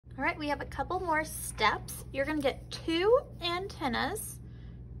All right, we have a couple more steps. You're gonna get 2 antennas.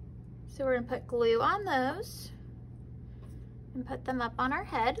 So we're gonna put glue on those and put them up on our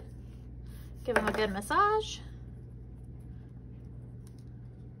head. Give them a good massage.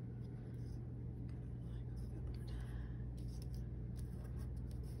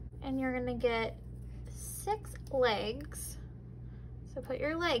 And you're gonna get 6 legs. So put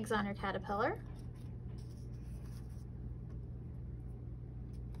your legs on your caterpillar.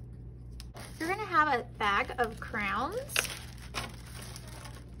 You're gonna have a bag of crowns.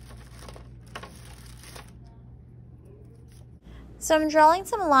 So I'm drawing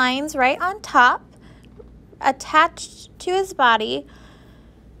some lines right on top, attached to his body,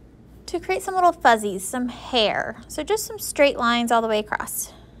 to create some little fuzzies, some hair. So just some straight lines all the way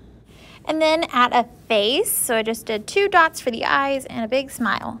across. And then add a face. So I just did 2 dots for the eyes and a big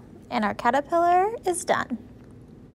smile. And our caterpillar is done.